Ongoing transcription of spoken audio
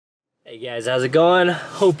Hey guys, how's it going?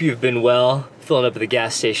 Hope you've been well. Filling up at the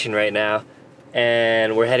gas station right now.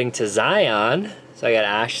 And we're heading to Zion. So I got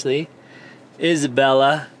Ashley,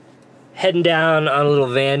 Isabella, heading down on a little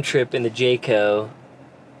van trip in the Jayco.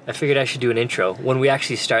 I figured I should do an intro when we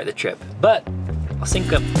actually start the trip. But I'll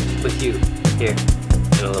sync up with you here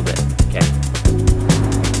in a little bit, okay?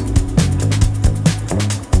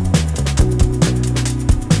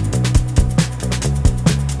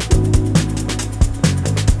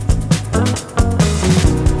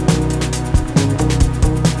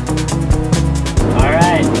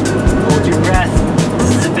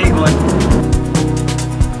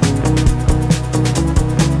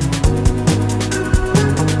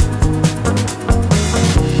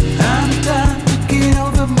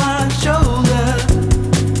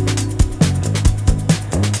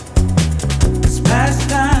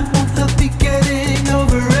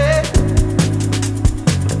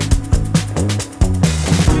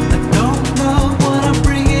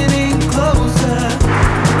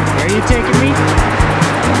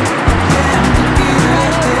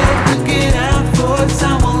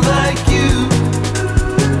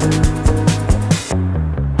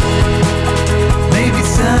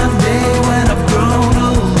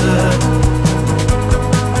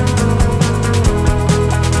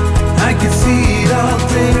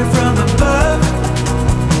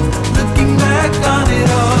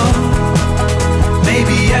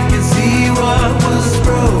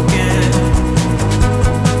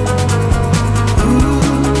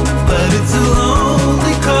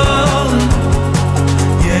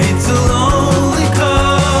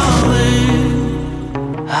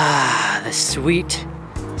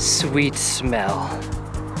 Sweet smell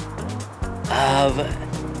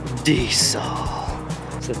of diesel.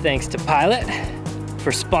 So thanks to Pilot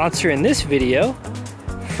for sponsoring this video.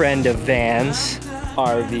 Friend of vans,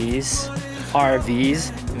 RVs,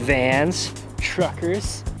 vans,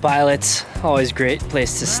 truckers. Pilot's always great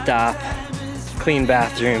place to stop. Clean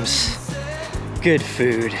bathrooms, good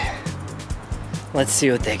food. Let's see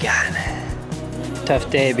what they got. Tough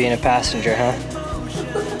day being a passenger, huh?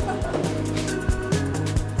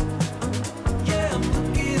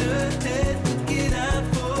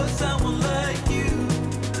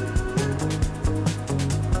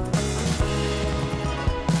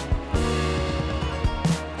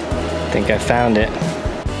 I think I found it.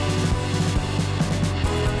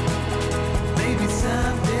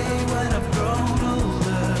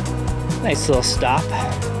 Nice little stop.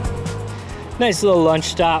 Nice little lunch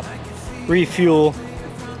stop. Refuel.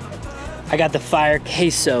 I got the fire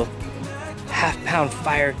queso. Half-pound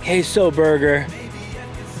fire queso burger.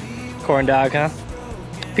 Corn dog, huh?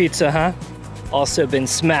 Pizza, huh? Also been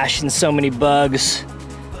smashing so many bugs.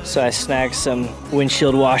 So I snagged some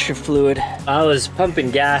windshield washer fluid. I was pumping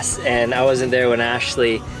gas and I wasn't there when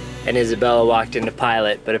Ashley and Isabella walked into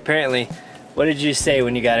Pilot, but apparently, what did you say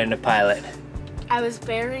when you got into Pilot? I was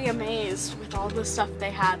very amazed with all the stuff they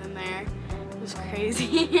had in there. It was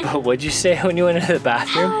crazy. What'd you say when you went into the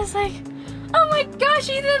bathroom? I was like, oh my gosh,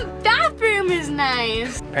 even the bathroom is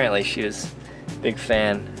nice. Apparently she was a big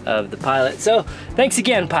fan of the Pilot. So thanks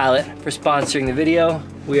again, Pilot, for sponsoring the video.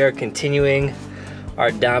 We are continuing our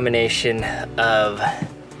domination of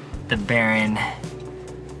the barren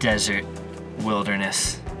desert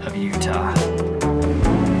wilderness of Utah.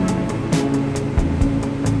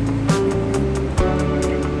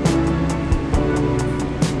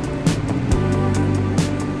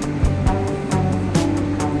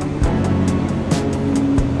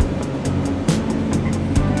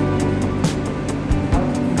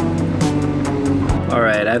 All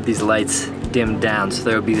right, I have these lights dimmed down, so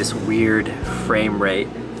there'll be this weird frame rate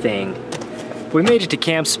thing. We made it to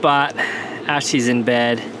camp spot. Ashley's in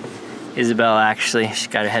bed. Isabella actually, she's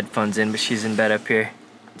got her headphones in, but she's in bed up here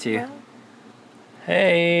too. Yeah.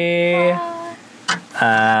 Hey.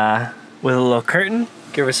 With a little curtain,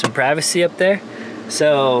 give her some privacy up there.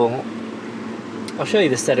 So I'll show you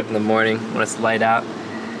the setup in the morning when it's light out.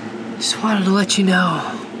 Just wanted to let you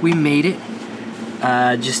know we made it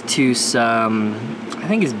just to some, I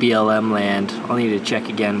think it's BLM land. I'll need to check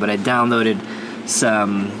again, but I downloaded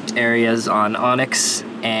some areas on Onyx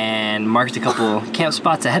and marked a couple camp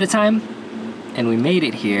spots ahead of time, and we made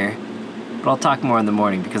it here. But I'll talk more in the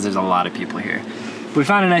morning because there's a lot of people here. We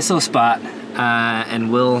found a nice little spot,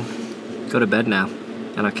 and we'll go to bed now,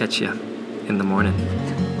 and I'll catch you in the morning.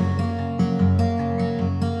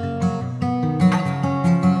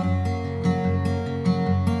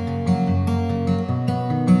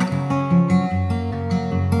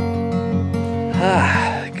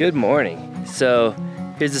 Good morning. So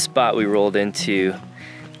here's the spot we rolled into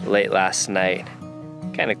late last night.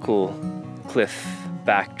 Kind of cool cliff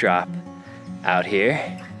backdrop. out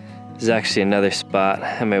here. There's actually another spot.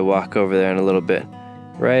 I may walk over there in a little bit.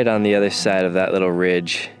 Right on the other side of that little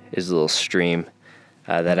ridge is a little stream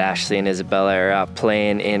that Ashley and Isabella are out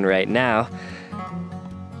playing in right now.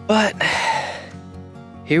 But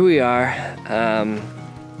here we are.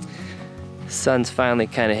 Sun's finally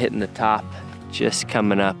kind of hitting the top, just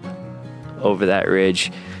coming up over that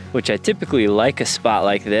ridge, which I typically like a spot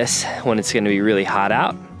like this when it's going to be really hot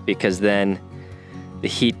out, because then the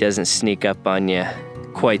heat doesn't sneak up on you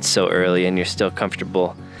quite so early and you're still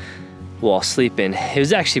comfortable while sleeping. It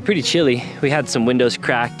was actually pretty chilly. We had some windows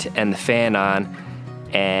cracked and the fan on,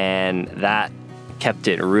 and that kept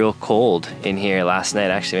it real cold in here last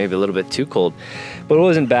night. Actually, maybe a little bit too cold, but it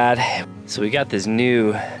wasn't bad. So we got this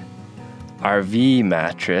new RV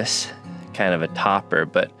mattress, kind of a topper,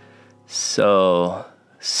 but so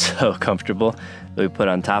comfortable that we put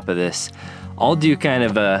on top of this. I'll do kind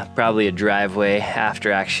of probably a driveway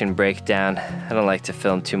after action breakdown. I don't like to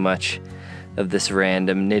film too much of this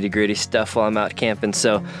random nitty-gritty stuff while I'm out camping,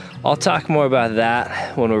 so I'll talk more about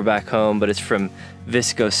that when we're back home. But it's from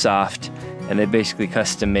Visco Soft, and they basically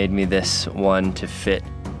custom made me this one to fit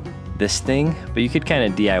this thing, but you could kind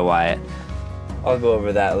of DIY it. I'll go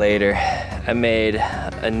over that later. I made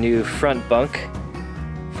a new front bunk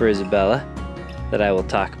for Isabella that I will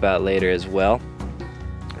talk about later as well.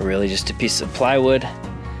 Really just a piece of plywood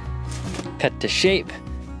cut to shape,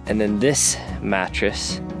 and then this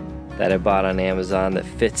mattress that I bought on Amazon that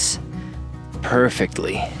fits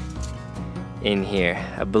perfectly in here.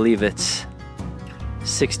 I believe it's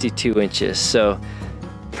 62 inches, so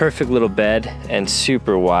perfect little bed and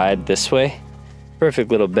super wide this way. Perfect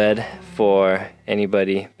little bed for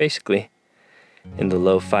anybody basically in the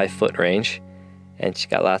low 5-foot range. And she's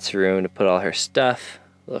got lots of room to put all her stuff.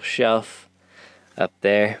 A little shelf up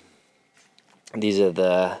there. These are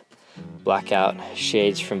the blackout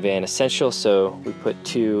shades from Van Essential, so we put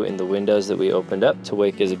 2 in the windows that we opened up to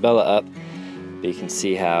wake Isabella up. But you can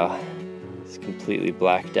see how it's completely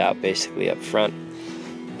blacked out basically up front.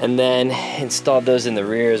 And then installed those in the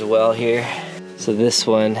rear as well here. So this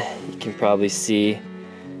one, you can probably see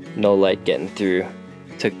no light getting through.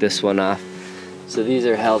 Took this one off. So these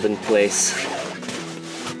are held in place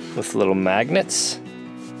with little magnets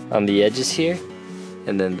on the edges here,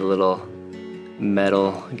 and then the little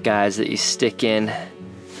metal guys that you stick in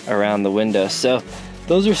around the window. So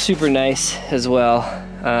those are super nice as well.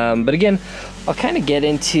 But again, I'll kind of get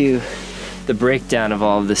into the breakdown of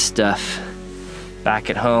all of this stuff back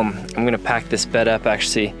at home. I'm gonna pack this bed up,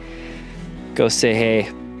 actually go say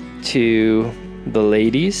hey to the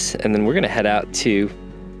ladies, and then we're gonna head out to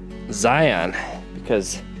Zion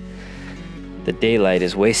because the daylight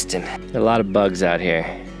is wasting. There are a lot of bugs out here.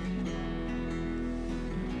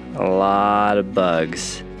 A lot of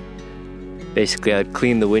bugs. Basically, I'd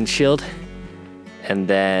clean the windshield, and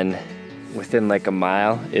then within like a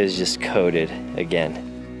mile, it was just coated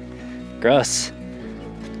again. Gross.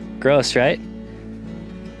 Gross, right?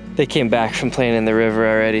 They came back from playing in the river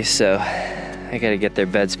already, so I gotta get their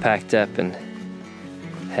beds packed up and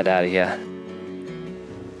head out of here.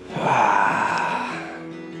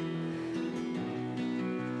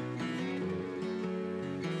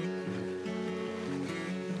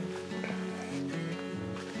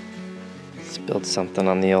 Spilled something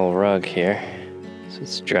on the old rug here, so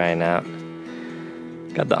it's drying out.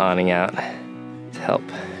 Got the awning out to help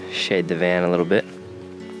shade the van a little bit.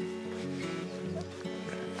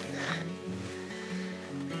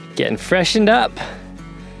 Getting freshened up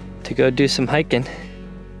to go do some hiking.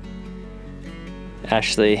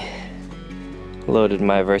 Ashley loaded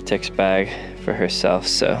my Vertex bag for herself,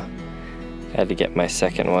 so I had to get my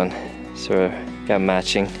second one. So got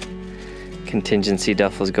matching contingency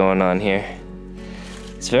duffels going on here.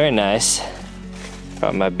 It's very nice.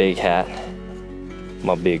 Brought my big hat,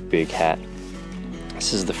 my big hat.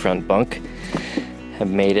 This is the front bunk.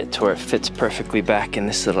 I've made it to where it fits perfectly back in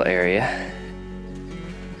this little area.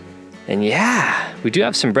 And yeah, we do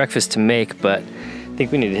have some breakfast to make, but I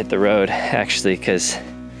think we need to hit the road actually, because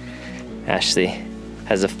Ashley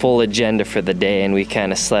has a full agenda for the day and we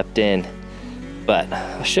kind of slept in. But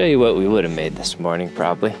I'll show you what we would have made this morning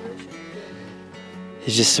probably.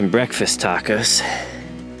 It's just some breakfast tacos.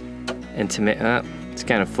 And it's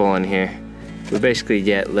kind of full in here. We basically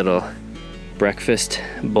get little breakfast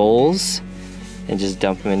bowls and just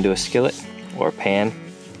dump them into a skillet or pan.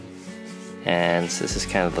 And so this is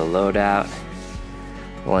kind of the loadout,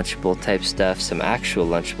 Lunchable type stuff, some actual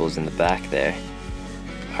Lunchables in the back there.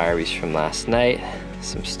 Arby's from last night,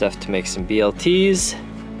 some stuff to make some BLTs,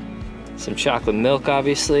 some chocolate milk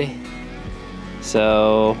obviously.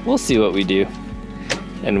 So we'll see what we do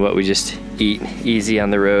and what we just eat easy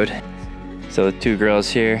on the road. So the two girls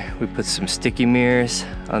here, we put some sticky mirrors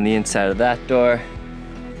on the inside of that door.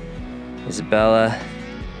 Isabella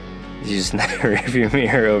is using that rearview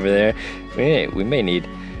mirror over there. We may need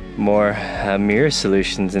more mirror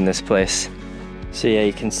solutions in this place. So yeah,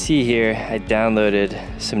 you can see here, I downloaded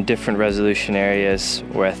some different resolution areas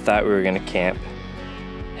where I thought we were gonna camp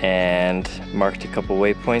and marked a couple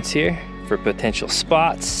waypoints here for potential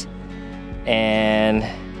spots, and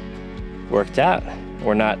worked out.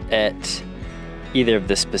 We're not at either of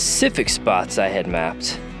the specific spots I had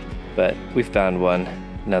mapped, but we found one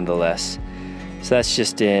nonetheless. So that's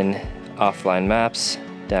just in offline maps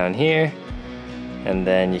down here, and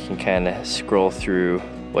then you can kind of scroll through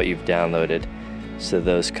what you've downloaded. So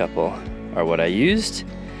those couple are what I used,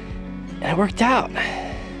 and it worked out.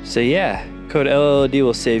 So yeah, code LLOD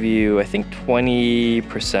will save you, I think,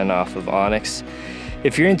 20% off of Onyx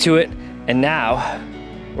if you're into it. And now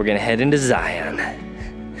we're gonna head into Zion.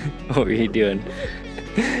 What are you doing?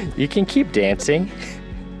 You can keep dancing.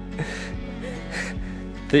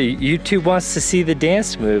 The YouTube wants to see the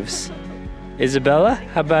dance moves. Isabella,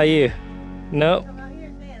 how about you? Nope.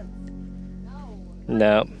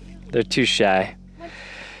 No, they're too shy.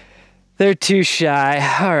 They're too shy.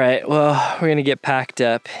 All right, well, we're gonna get packed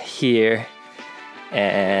up here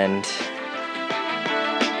and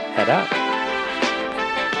head out.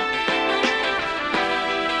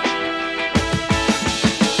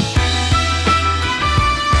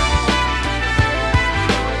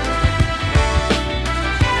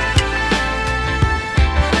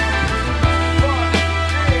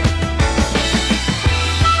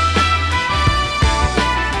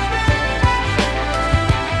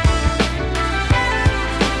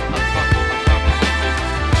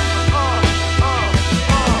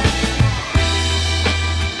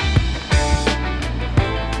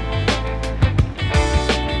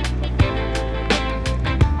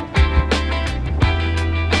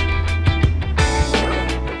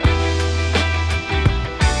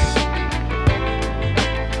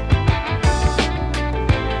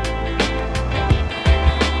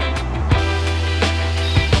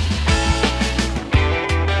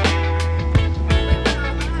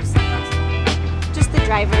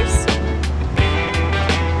 Drivers.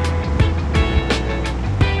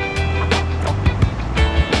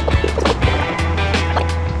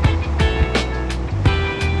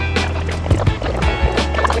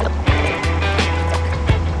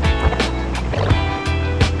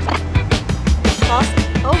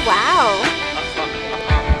 Oh wow.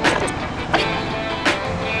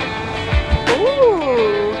 Ooh.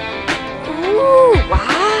 Ooh,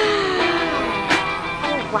 wow.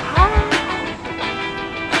 Oh wow.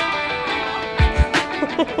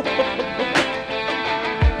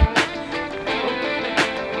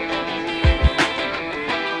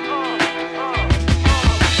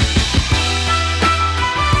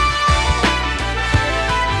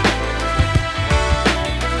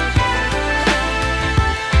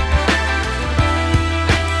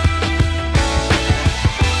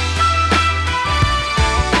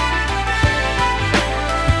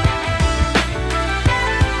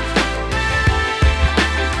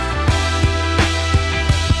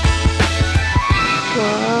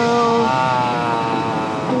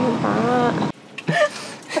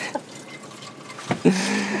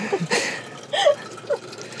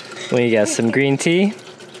 What, you got some green tea?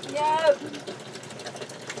 Yep.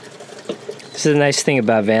 This is a nice thing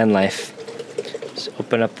about van life. Just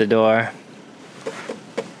open up the door.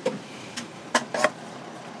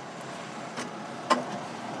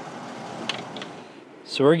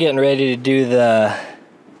 So we're getting ready to do the,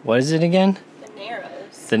 what is it again? The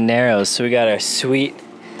Narrows. The Narrows. So we got our sweet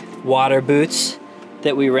water boots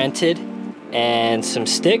that we rented and some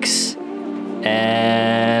sticks,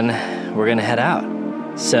 and we're gonna head out.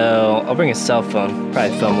 So I'll bring a cell phone,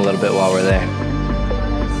 probably film a little bit while we're there.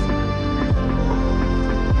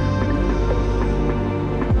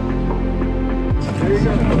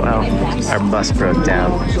 Well, our bus broke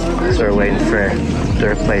down, so we're waiting for the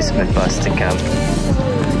replacement bus to come.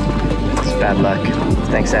 It's bad luck.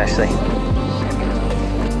 Thanks, Ashley.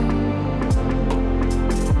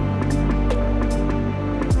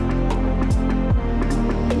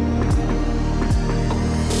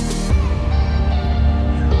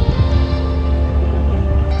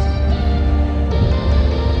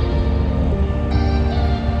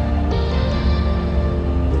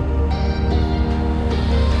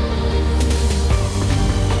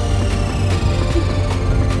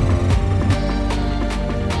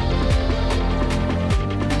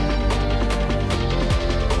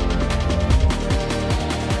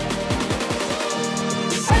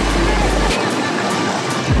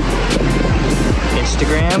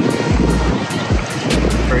 Instagram.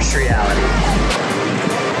 first reality.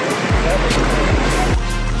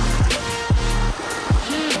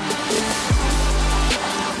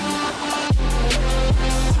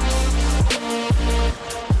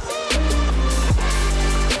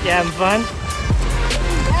 You having fun?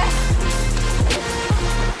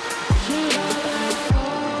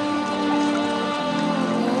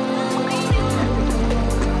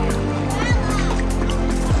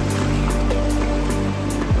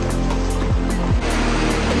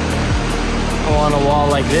 I want a wall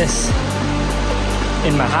like this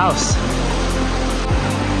in my house.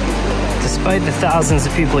 Despite the thousands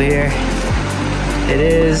of people here, it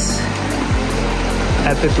is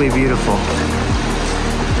epically beautiful.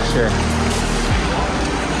 Sure.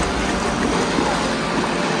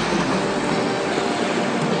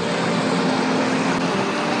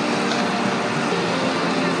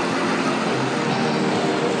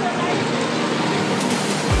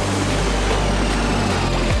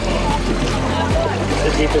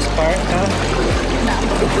 The deepest part, huh?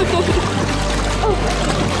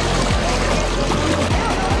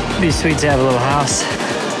 It'd be sweet to have a little house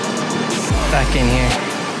back in here.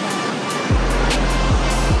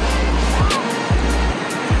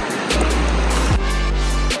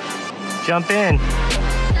 Jump in.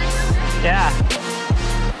 Yeah.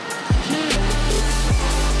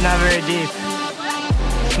 Not very deep.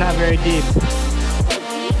 It's not very deep.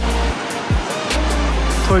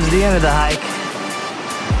 Towards the end of the hike,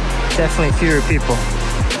 definitely fewer people.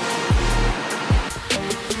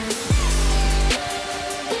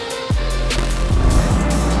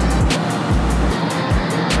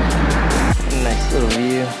 Nice little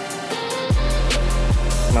view.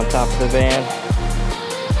 I'm on top of the van.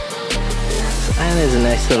 And there's a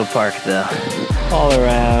nice little park though, all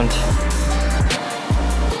around.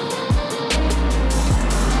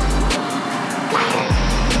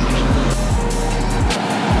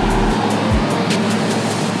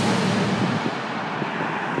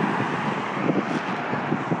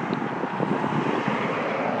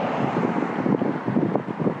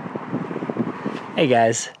 Hey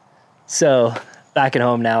guys, so back at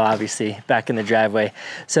home now, obviously, back in the driveway.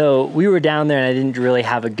 So we were down there and I didn't really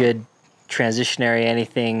have a good transitionary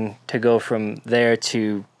anything to go from there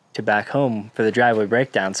to back home for the driveway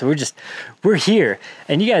breakdown. So we're here.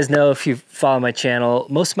 And you guys know, if you follow my channel,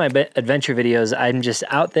 most of my adventure videos, I'm just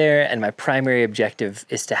out there and my primary objective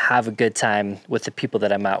is to have a good time with the people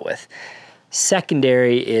that I'm out with.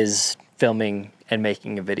 Secondary is filming and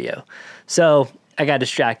making a video. So I got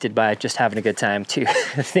distracted by just having a good time to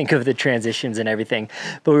think of the transitions and everything.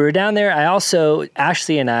 But we were down there.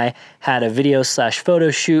 Ashley and I had a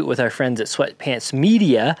video/photo shoot with our friends at Sweatpants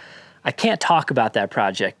Media. I can't talk about that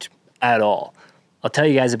project at all. I'll tell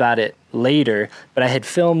you guys about it later, but I had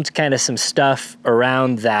filmed kind of some stuff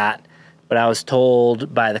around that, but I was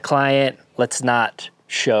told by the client, let's not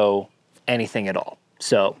show anything at all.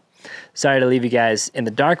 So sorry to leave you guys in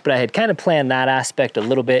the dark, but I had kind of planned that aspect a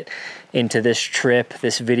little bit into this trip,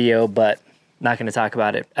 this video, but not going to talk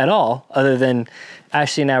about it at all, other than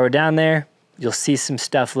Ashley and I were down there. You'll see some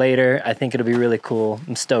stuff later. I think it'll be really cool.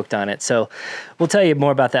 I'm stoked on it. So we'll tell you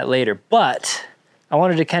more about that later. But I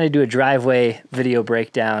wanted to kind of do a driveway video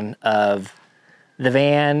breakdown of the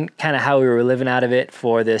van, kind of how we were living out of it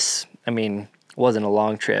for this. I mean, it wasn't a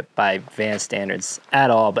long trip by van standards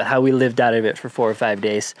at all, but how we lived out of it for 4 or 5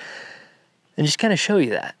 days, and just kind of show you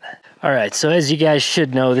that. All right, so as you guys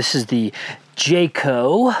should know, this is the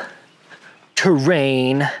Jayco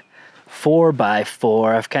Terrain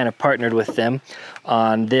 4x4. I've kind of partnered with them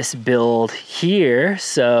on this build here.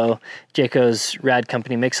 So Jayco's rad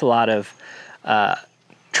company makes a lot of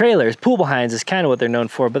trailers. Pool behinds is kind of what they're known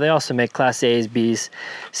for, but they also make Class A's, B's,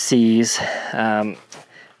 C's.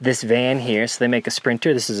 This van here, so they make a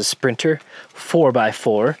Sprinter. This is a Sprinter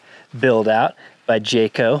 4x4 build out by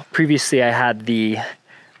Jayco. Previously I had the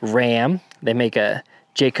Ram. They make a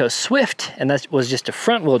Jayco Swift, and that was just a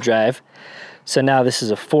front wheel drive. So now this is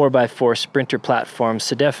a 4x4 Sprinter platform.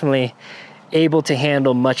 So definitely able to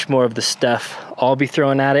handle much more of the stuff I'll be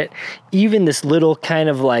throwing at it. Even this little kind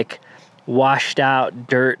of like washed out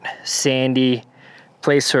dirt, sandy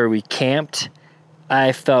place where we camped,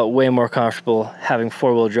 I felt way more comfortable having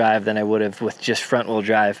 4-wheel drive than I would have with just front wheel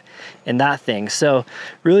drive in that thing. So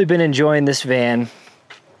really been enjoying this van.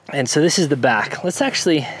 And so this is the back. We'll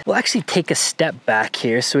actually take a step back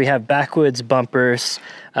here. So we have backwoods bumpers,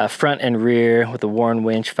 front and rear with a Warren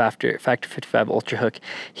winch, Factor 55 Ultra hook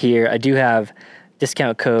here. I do have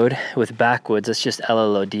discount code with backwoods. It's just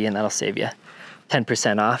LLOD, and that'll save you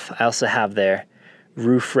 10% off. I also have their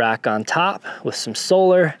roof rack on top with some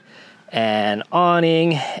solar and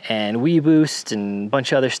awning and WeBoost and a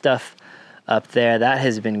bunch of other stuff up there. That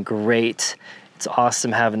has been great. It's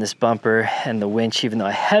awesome having this bumper and the winch, even though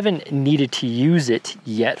I haven't needed to use it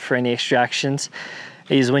yet for any extractions.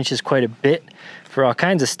 I use winches quite a bit for all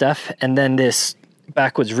kinds of stuff. And then this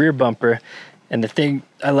backwoods rear bumper. And the thing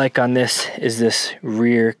I like on this is this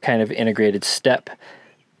rear kind of integrated step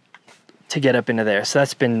to get up into there. So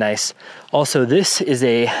that's been nice. Also, this is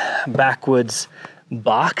a backwoods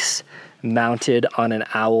box mounted on an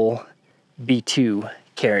Owl B2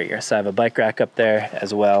 carrier. So I have a bike rack up there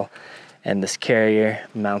as well. And this carrier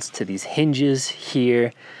mounts to these hinges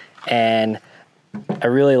here. And I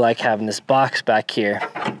really like having this box back here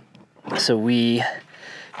so we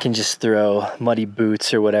can just throw muddy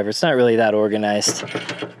boots or whatever. It's not really that organized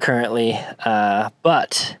currently,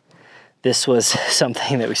 but this was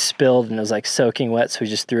something that we spilled and it was like soaking wet, so we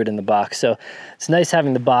just threw it in the box. So it's nice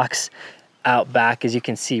having the box out back. As you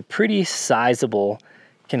can see, pretty sizable,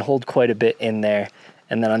 can hold quite a bit in there.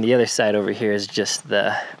 And then on the other side over here is just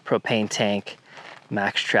the propane tank,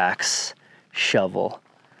 Max Trax shovel.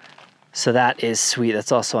 So that is sweet.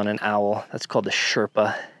 That's also on an Owl. That's called the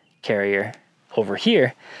Sherpa carrier over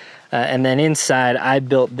here. And then inside, I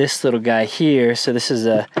built this little guy here. So this is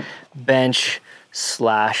a bench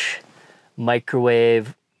slash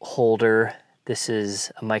microwave holder. This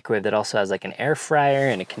is a microwave that also has like an air fryer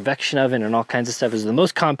and a convection oven and all kinds of stuff. This is the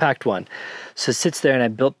most compact one. So it sits there, and I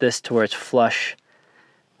built this to where it's flush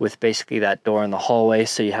with basically that door in the hallway,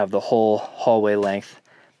 so you have the whole hallway length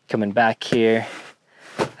coming back here.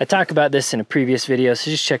 I talked about this in a previous video, so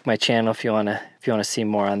just check my channel if you wanna see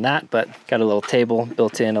more on that. But got a little table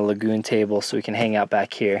built in, a lagoon table, so we can hang out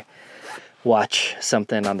back here, watch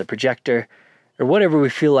something on the projector, or whatever we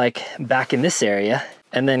feel like back in this area.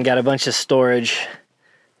 And then got a bunch of storage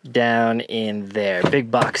down in there,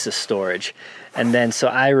 big box of storage. And then so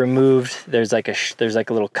I removed, there's like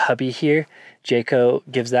a little cubby here. Jayco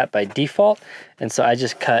gives that by default, and so I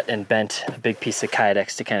just cut and bent a big piece of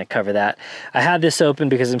Kydex to kind of cover that. I had this open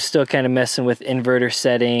because I'm still kind of messing with inverter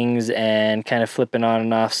settings and kind of flipping on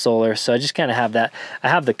and off solar, so I just kind of have that. I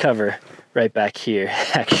have the cover right back here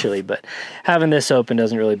actually, but having this open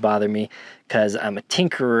doesn't really bother me because I'm a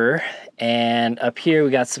tinkerer. And up here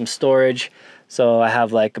we got some storage. So I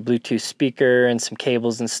have like a Bluetooth speaker and some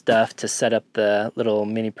cables and stuff to set up the little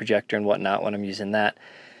mini projector and whatnot when I'm using that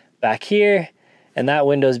back here. And that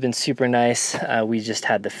window's been super nice. We just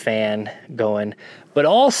had the fan going. But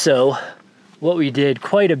also what we did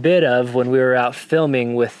quite a bit of when we were out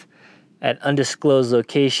filming at undisclosed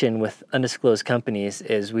location with undisclosed companies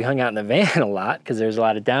is we hung out in the van a lot because there's a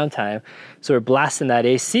lot of downtime. So we're blasting that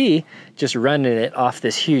AC, just running it off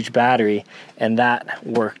this huge battery, and that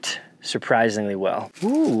worked surprisingly well.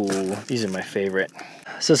 Ooh, these are my favorite.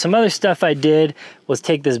 So some other stuff I did was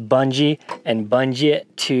take this bungee and bungee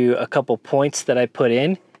it to a couple points that I put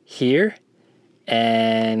in here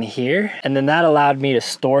and here. And then that allowed me to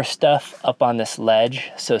store stuff up on this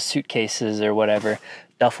ledge. So suitcases or whatever,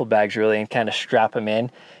 duffel bags really, and kind of strap them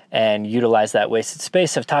in and utilize that wasted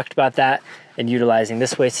space. I've talked about that and utilizing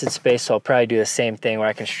this wasted space, so I'll probably do the same thing where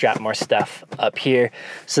I can strap more stuff up here.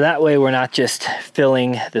 So that way we're not just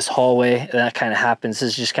filling this hallway, and that kind of happens. This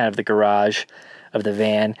is just kind of the garage of the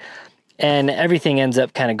van, and everything ends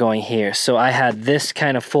up kind of going here. So I had this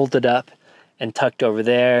kind of folded up and tucked over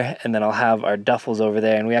there, and then I'll have our duffels over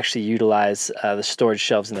there, and we actually utilize the storage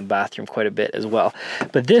shelves in the bathroom quite a bit as well.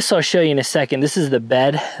 But this I'll show you in a second. This is the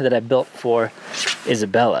bed that I built for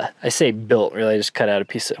Isabella. I say built, really, I just cut out a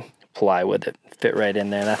piece of plywood that fit right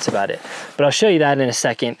in there, and that's about it. But I'll show you that in a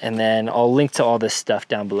second, and then I'll link to all this stuff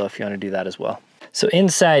down below if you want to do that as well. So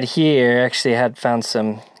inside here, actually I had found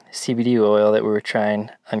some CBD oil that we were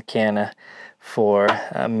trying on Canna for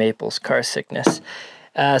Maple's car sickness.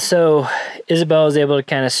 So Isabel was able to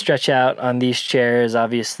kind of stretch out on these chairs.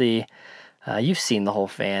 Obviously, you've seen the whole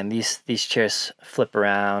van. These chairs flip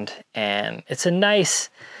around, and it's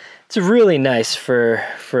really nice for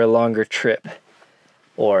a longer trip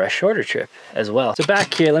or a shorter trip as well. So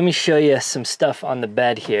back here, let me show you some stuff on the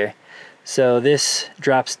bed here. So this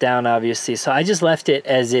drops down, obviously. So I just left it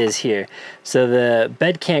as is here. So the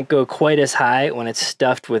bed can't go quite as high when it's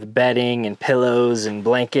stuffed with bedding and pillows and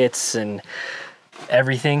blankets and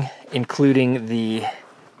everything, including the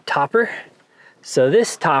topper. So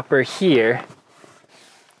this topper here,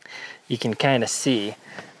 you can kind of see,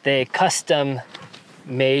 they custom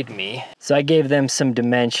made me. So I gave them some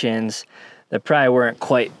dimensions that probably weren't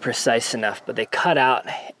quite precise enough, but they cut out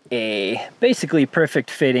a basically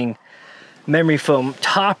perfect fitting memory foam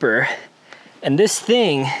topper. And this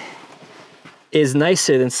thing is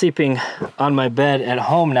nicer than sleeping on my bed at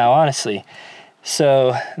home now, honestly.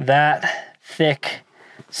 So that thick,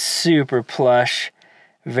 super plush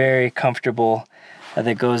very comfortable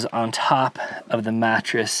that goes on top of the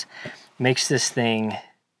mattress. Makes this thing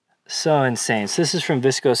so insane. So this is from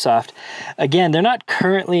ViscoSoft. Again, they're not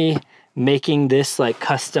currently making this like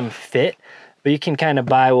custom fit, but you can kind of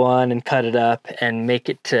buy one and cut it up and make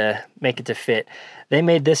it to fit. They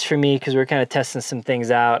made this for me because we're kind of testing some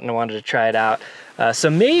things out and I wanted to try it out. So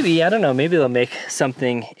maybe, I don't know, maybe they'll make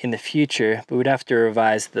something in the future, but we'd have to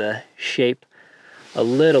revise the shape a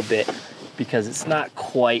little bit because it's not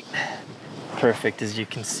quite perfect, as you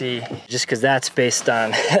can see, just because that's based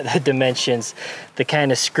on the dimensions, the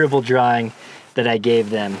kind of scribble drawing that I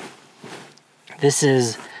gave them. This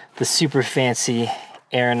is the super fancy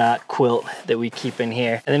aeronaut quilt that we keep in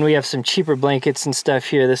here. And then we have some cheaper blankets and stuff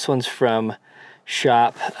here. This one's from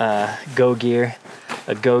Shop Go Gear,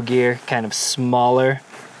 a Go Gear kind of smaller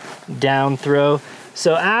down throw.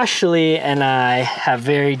 So Ashley and I have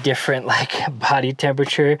very different like body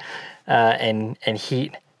temperature and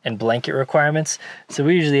heat and blanket requirements. So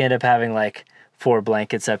we usually end up having like 4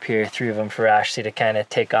 blankets up here, 3 of them for Ashley to kind of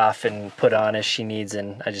take off and put on as she needs,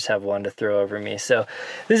 and I just have 1 to throw over me. So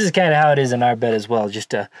this is kind of how it is in our bed as well,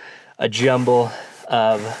 just a jumble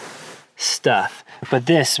of stuff. But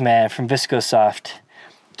this, man, from ViscoSoft,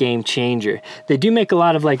 game changer. They do make a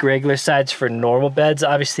lot of like regular sides for normal beds.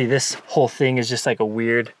 Obviously this whole thing is just like a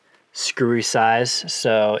weird screwy size,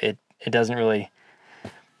 so it doesn't really,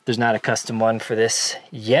 there's not a custom one for this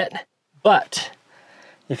yet. But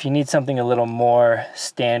if you need something a little more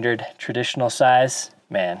standard, traditional size,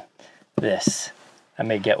 man, this, I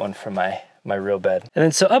may get one for my real bed. And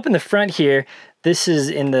then so up in the front here, this is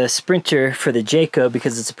in the Sprinter for the Jayco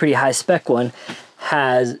because it's a pretty high spec one,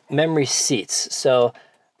 has memory seats. So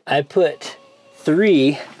I put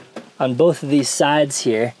 3 on both of these sides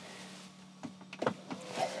here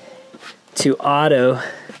to auto, I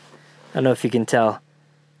don't know if you can tell,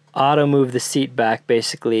 auto move the seat back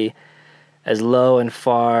basically as low and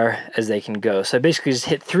far as they can go. So I basically just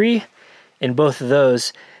hit 3 in both of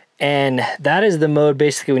those, and that is the mode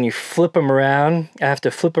basically when you flip them around. I have to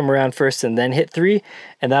flip them around first and then hit 3,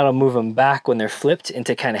 and that'll move them back when they're flipped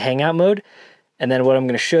into kind of hangout mode. And then what I'm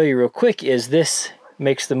going to show you real quick is this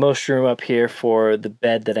makes the most room up here for the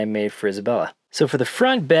bed that I made for Isabella. So for the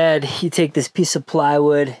front bed, you take this piece of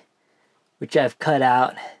plywood, which I've cut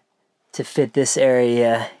out to fit this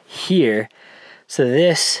area here. So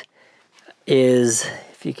this is,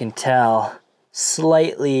 if you can tell,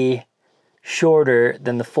 slightly shorter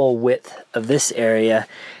than the full width of this area,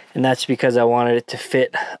 and that's because I wanted it to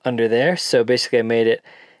fit under there. So basically I made it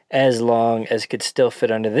as long as it could still fit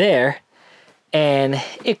under there, and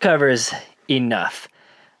it covers enough.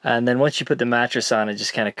 And then once you put the mattress on, it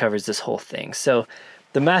just kind of covers this whole thing. So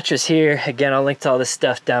the mattress here, again, I'll link to all this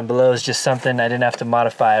stuff down below, is just something I didn't have to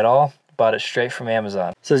modify at all. Bought it straight from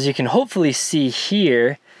Amazon. So as you can hopefully see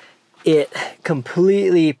here, it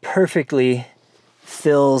completely perfectly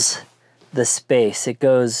fills the space. It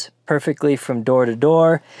goes perfectly from door to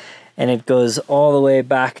door, and it goes all the way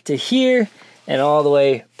back to here and all the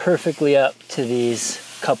way perfectly up to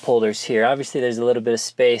these cup holders here. Obviously there's a little bit of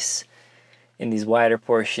space in these wider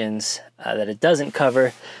portions that it doesn't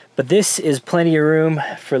cover, but this is plenty of room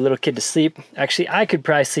for a little kid to sleep. Actually, I could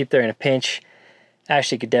probably sleep there in a pinch.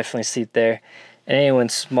 Ashley could definitely sleep there, and anyone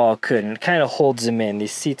small could, and it kind of holds them in.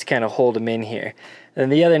 These seats kind of hold them in here.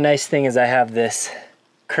 And the other nice thing is I have this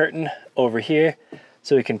curtain over here,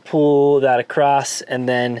 so we can pull that across, and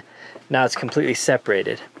then now it's completely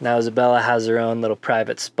separated. Now Isabella has her own little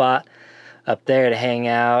private spot up there to hang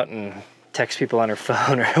out and text people on her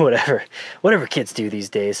phone or whatever kids do these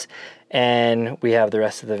days. And we have the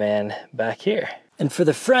rest of the van back here. And for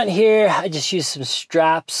the front here, I just used some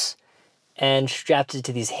straps and strapped it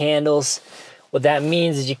to these handles. What that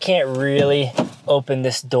means is you can't really open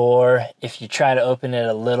this door. If you try to open it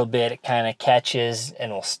a little bit, it kind of catches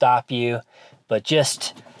and will stop you. But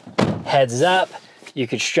just heads up, you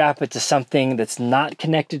could strap it to something that's not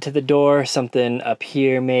connected to the door, something up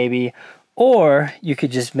here maybe, or you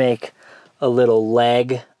could just make a little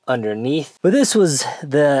leg underneath. But this was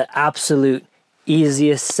the absolute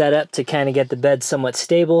easiest setup to kind of get the bed somewhat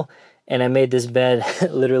stable, and I made this bed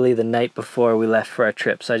literally the night before we left for our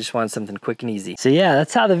trip, so I just wanted something quick and easy. So yeah,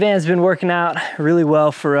 that's how the van's been working out really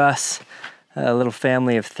well for us. A little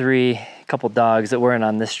family of 3, a couple dogs that weren't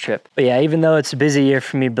on this trip. But yeah, even though it's a busy year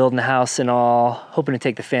for me building a house and all, hoping to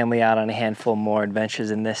take the family out on a handful more adventures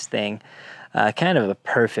in this thing. Kind of a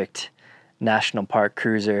perfect national park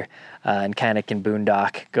cruiser, and kind of can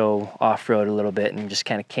boondock, go off-road a little bit and just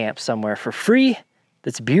kind of camp somewhere for free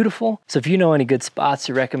that's beautiful. So if you know any good spots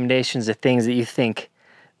or recommendations of things that you think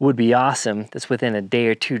would be awesome, that's within a day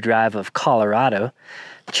or two drive of Colorado,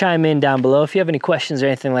 chime in down below. If you have any questions or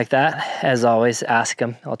anything like that, as always, ask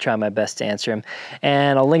them. I'll try my best to answer them.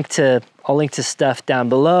 And I'll link to stuff down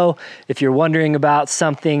below. If you're wondering about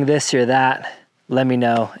something, this or that, let me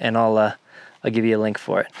know and I'll give you a link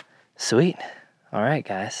for it. Sweet. All right,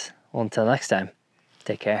 guys. Well, until next time,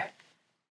 take care.